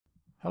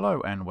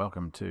Hello and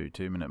welcome to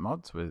 2 Minute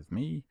Mods with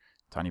me,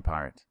 Tiny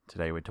Pirate.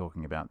 Today we're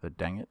talking about the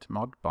DangIt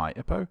mod by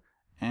Ippo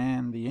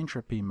and the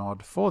Entropy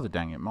mod for the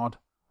DangIt mod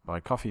by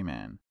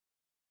Coffeeman.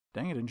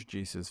 DangIt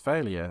introduces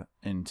failure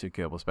into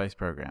Kerbal Space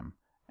Program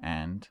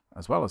and,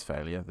 as well as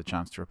failure, the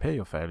chance to repair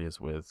your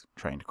failures with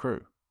trained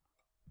crew.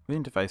 The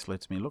interface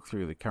lets me look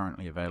through the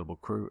currently available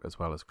crew as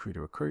well as crew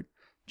to recruit,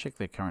 check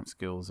their current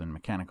skills in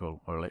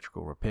mechanical or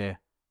electrical repair,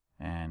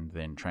 and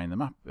then train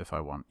them up if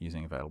I want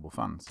using available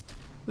funds.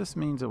 This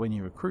means that when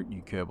you recruit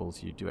new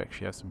Kerbals, you do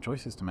actually have some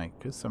choices to make,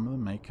 because some of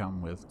them may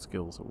come with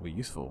skills that will be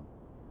useful.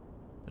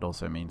 It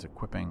also means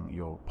equipping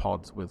your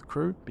pods with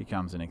crew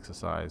becomes an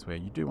exercise where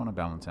you do want to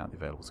balance out the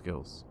available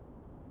skills.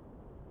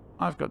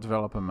 I've got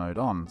developer mode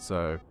on,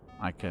 so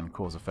I can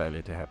cause a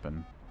failure to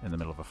happen in the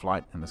middle of a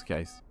flight, in this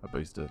case a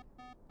booster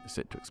is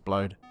set to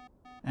explode.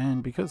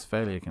 And because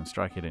failure can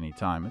strike at any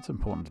time, it's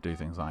important to do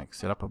things like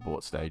set up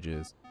abort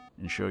stages,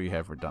 ensure you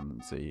have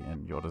redundancy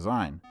in your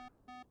design.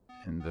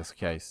 In this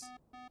case,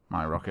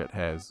 my rocket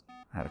has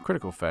had a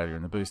critical failure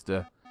in the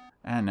booster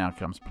and now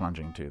comes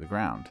plunging to the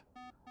ground.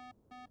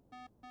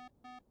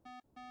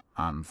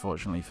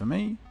 Unfortunately for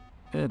me,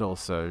 it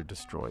also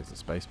destroys the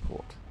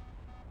spaceport.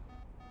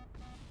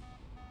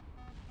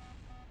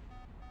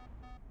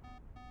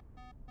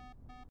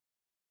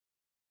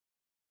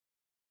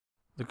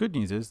 The good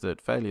news is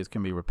that failures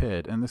can be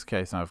repaired. In this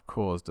case, I've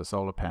caused a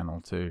solar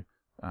panel to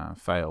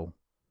fail,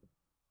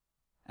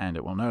 and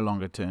it will no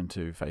longer turn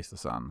to face the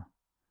sun.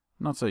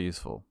 Not so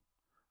useful.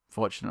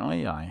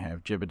 Fortunately, I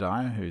have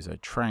Jebediah, who's a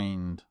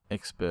trained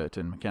expert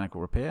in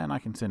mechanical repair, and I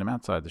can send him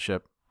outside the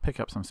ship, pick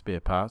up some spare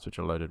parts which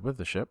are loaded with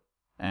the ship,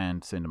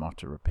 and send him off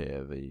to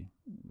repair the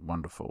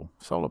wonderful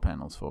solar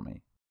panels for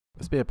me.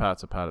 The spare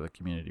parts are part of the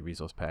community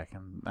resource pack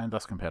and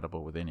thus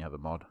compatible with any other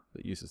mod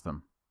that uses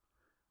them.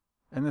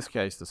 In this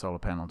case, the solar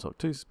panel took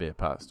 2 spare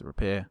parts to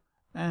repair,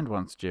 and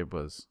once Jeb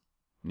was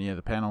near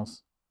the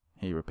panels,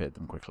 he repaired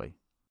them quickly.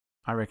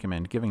 I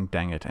recommend giving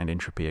DangIt and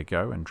Entropy a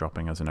go and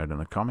dropping us a note in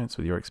the comments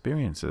with your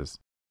experiences.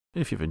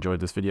 If you've enjoyed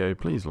this video,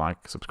 please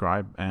like,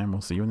 subscribe, and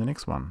we'll see you in the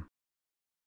next one.